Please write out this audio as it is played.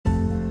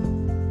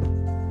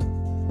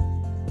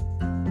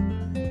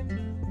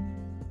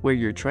Where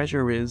your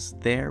treasure is,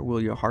 there will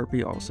your heart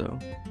be also.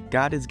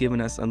 God has given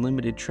us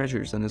unlimited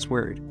treasures in His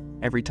Word.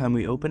 Every time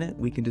we open it,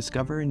 we can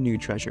discover a new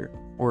treasure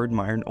or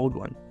admire an old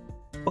one.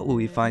 What will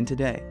we find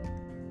today?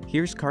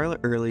 Here's Carla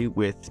Early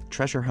with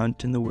Treasure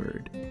Hunt in the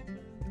Word.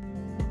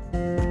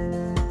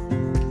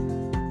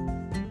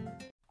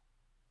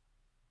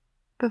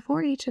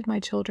 Before each of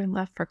my children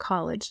left for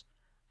college,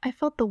 I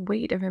felt the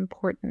weight of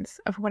importance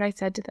of what I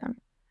said to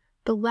them,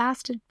 the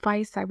last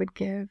advice I would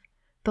give,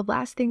 the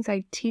last things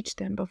I'd teach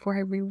them before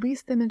I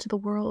released them into the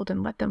world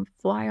and let them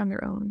fly on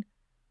their own.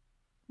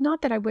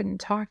 Not that I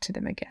wouldn't talk to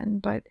them again,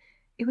 but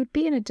it would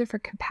be in a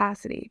different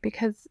capacity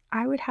because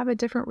I would have a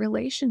different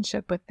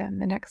relationship with them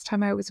the next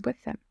time I was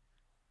with them.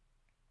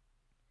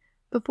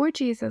 Before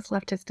Jesus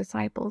left his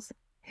disciples,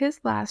 his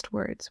last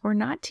words were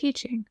not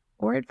teaching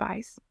or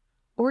advice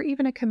or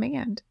even a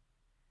command.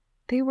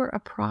 They were a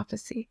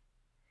prophecy.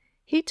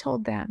 He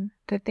told them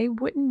that they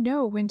wouldn't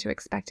know when to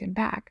expect him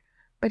back,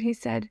 but he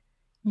said,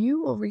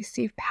 "You will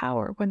receive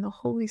power when the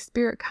Holy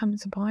Spirit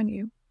comes upon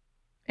you,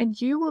 and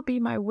you will be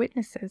my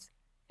witnesses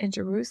in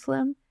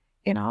Jerusalem,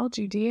 in all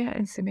Judea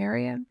and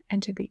Samaria,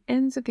 and to the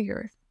ends of the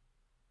earth."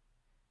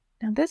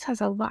 Now this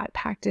has a lot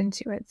packed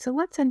into it, so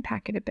let's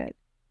unpack it a bit.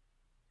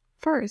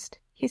 First,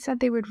 he said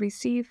they would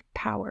receive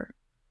power.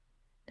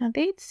 Now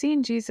they'd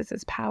seen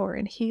Jesus' power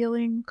in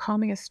healing,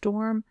 calming a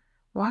storm,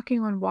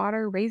 walking on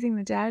water, raising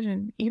the dead,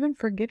 and even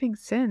forgiving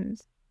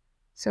sins.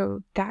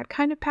 So that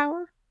kind of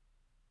power?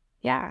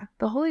 Yeah,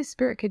 the Holy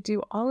Spirit could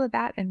do all of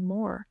that and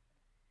more.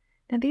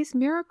 Now these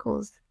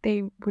miracles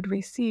they would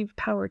receive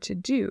power to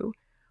do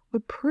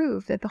would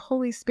prove that the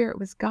Holy Spirit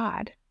was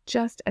God,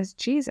 just as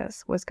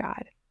Jesus was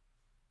God.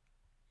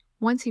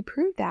 Once he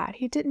proved that,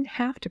 he didn't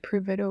have to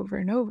prove it over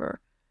and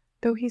over,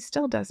 though he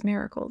still does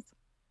miracles.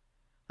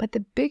 But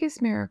the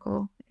biggest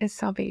miracle is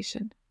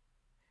salvation.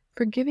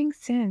 Forgiving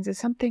sins is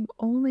something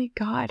only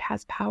God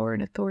has power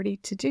and authority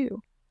to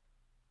do.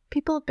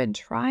 People have been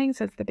trying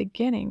since the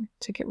beginning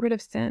to get rid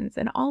of sins,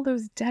 and all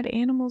those dead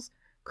animals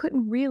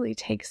couldn't really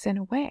take sin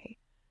away.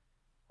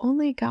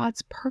 Only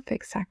God's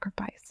perfect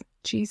sacrifice,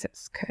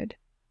 Jesus, could.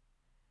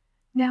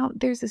 Now,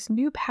 there's this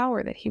new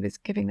power that he was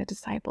giving the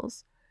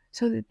disciples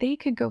so that they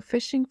could go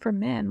fishing for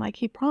men like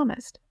he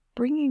promised,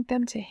 bringing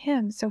them to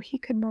him so he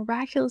could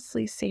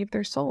miraculously save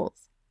their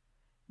souls.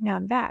 Now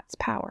that's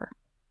power.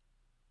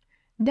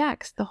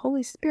 Next, the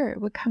Holy Spirit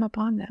would come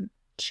upon them,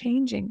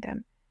 changing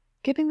them,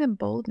 giving them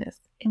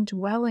boldness,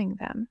 indwelling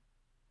them.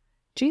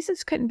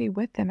 Jesus couldn't be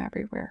with them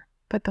everywhere,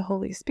 but the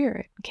Holy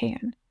Spirit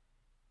can.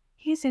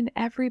 He's in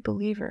every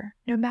believer,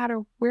 no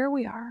matter where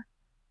we are.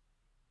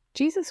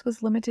 Jesus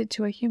was limited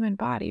to a human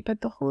body, but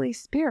the Holy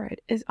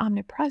Spirit is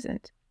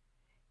omnipresent.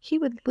 He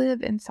would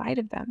live inside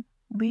of them,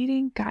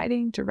 leading,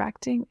 guiding,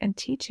 directing, and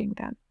teaching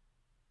them.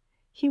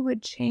 He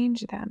would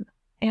change them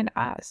and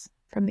us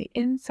from the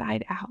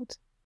inside out.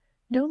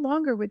 No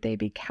longer would they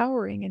be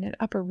cowering in an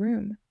upper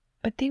room,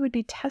 but they would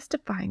be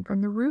testifying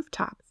from the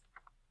rooftops.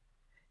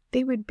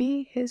 They would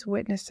be his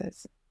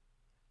witnesses.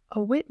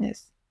 A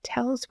witness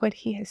tells what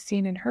he has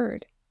seen and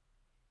heard.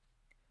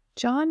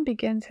 John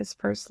begins his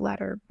first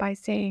letter by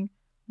saying,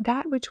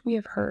 "That which we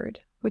have heard,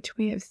 which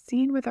we have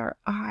seen with our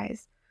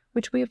eyes,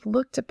 which we have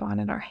looked upon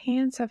and our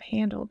hands have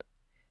handled,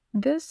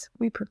 this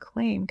we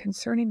proclaim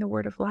concerning the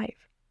word of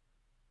life."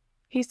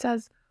 He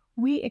says,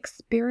 we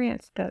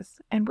experienced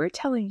this, and we're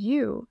telling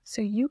you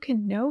so you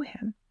can know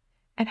him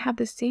and have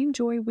the same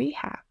joy we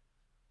have.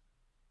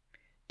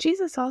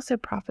 Jesus also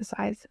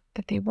prophesies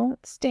that they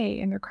won't stay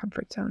in their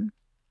comfort zone.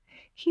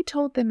 He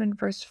told them in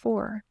verse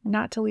 4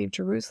 not to leave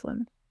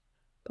Jerusalem.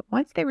 But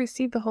once they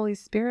received the Holy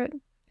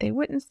Spirit, they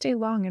wouldn't stay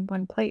long in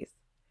one place.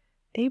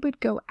 They would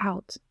go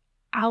out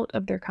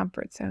of their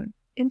comfort zone,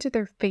 into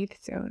their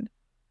faith zone.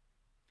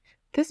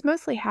 This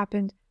mostly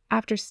happened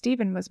after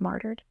Stephen was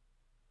martyred.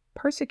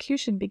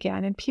 Persecution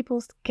began and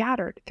people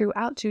scattered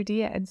throughout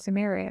Judea and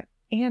Samaria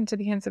and to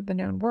the ends of the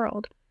known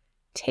world,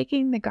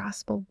 taking the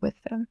gospel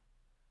with them.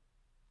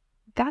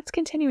 That's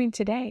continuing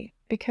today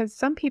because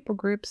some people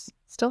groups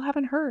still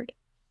haven't heard.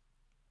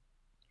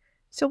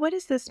 So what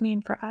does this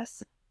mean for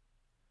us?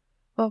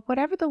 Well,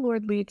 whatever the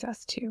Lord leads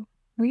us to,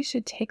 we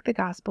should take the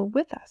gospel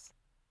with us.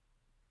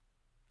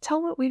 Tell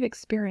what we've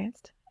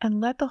experienced and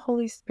let the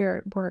Holy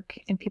Spirit work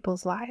in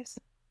people's lives.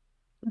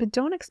 But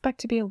don't expect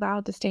to be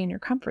allowed to stay in your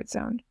comfort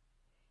zone.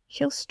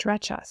 He'll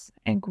stretch us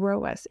and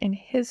grow us in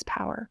his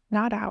power,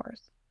 not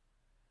ours.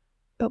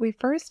 But we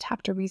first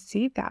have to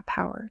receive that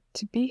power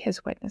to be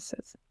his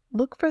witnesses.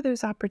 Look for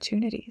those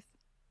opportunities.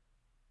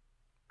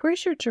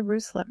 Where's your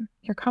Jerusalem,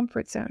 your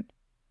comfort zone?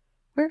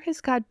 Where has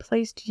God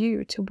placed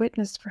you to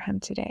witness for him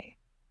today?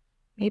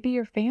 Maybe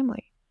your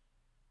family.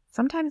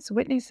 Sometimes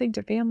witnessing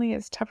to family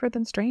is tougher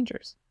than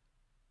strangers.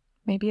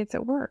 Maybe it's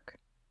at work.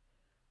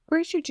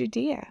 Where's your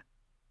Judea?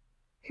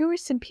 Who are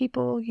some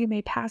people you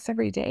may pass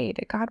every day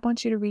that God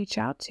wants you to reach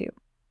out to?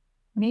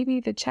 Maybe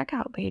the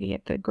checkout lady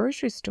at the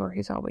grocery store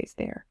who's always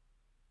there,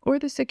 or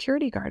the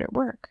security guard at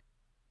work.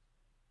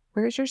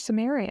 Where's your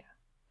Samaria?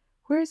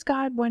 Where is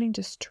God wanting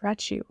to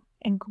stretch you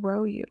and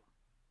grow you?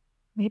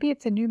 Maybe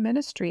it's a new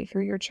ministry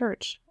through your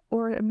church,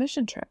 or a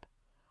mission trip,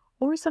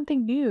 or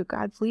something new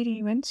God's leading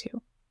you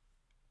into.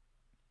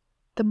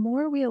 The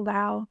more we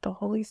allow the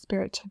Holy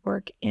Spirit to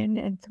work in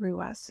and through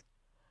us,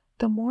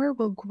 the more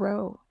we'll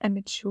grow and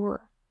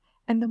mature,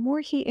 and the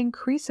more He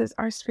increases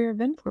our sphere of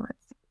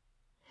influence.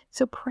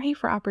 So pray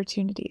for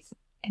opportunities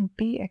and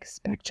be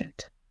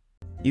expectant.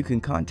 You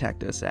can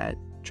contact us at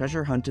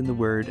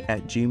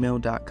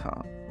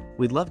treasurehuntintheword@gmail.com.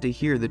 We'd love to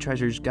hear the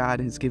treasures God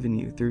has given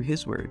you through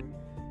His Word.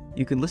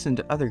 You can listen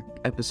to other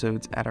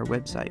episodes at our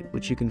website,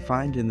 which you can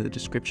find in the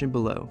description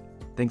below.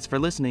 Thanks for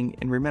listening,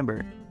 and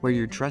remember, where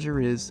your treasure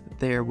is,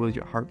 there will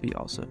your heart be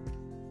also.